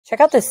Check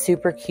out this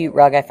super cute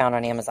rug I found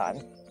on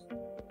Amazon.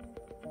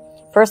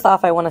 First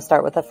off, I want to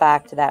start with the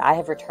fact that I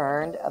have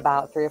returned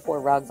about 3 or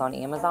 4 rugs on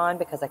Amazon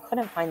because I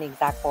couldn't find the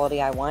exact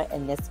quality I want,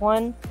 and this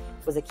one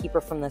was a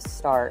keeper from the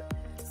start.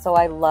 So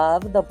I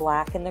love the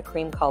black and the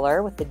cream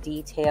color with the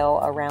detail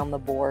around the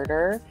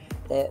border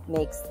that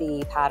makes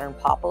the pattern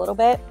pop a little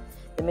bit.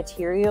 The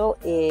material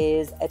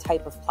is a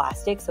type of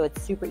plastic, so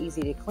it's super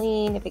easy to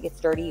clean. If it gets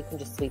dirty, you can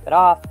just sweep it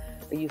off,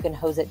 or you can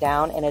hose it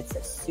down, and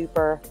it's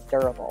super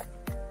durable.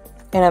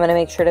 And I'm going to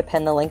make sure to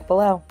pin the link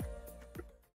below.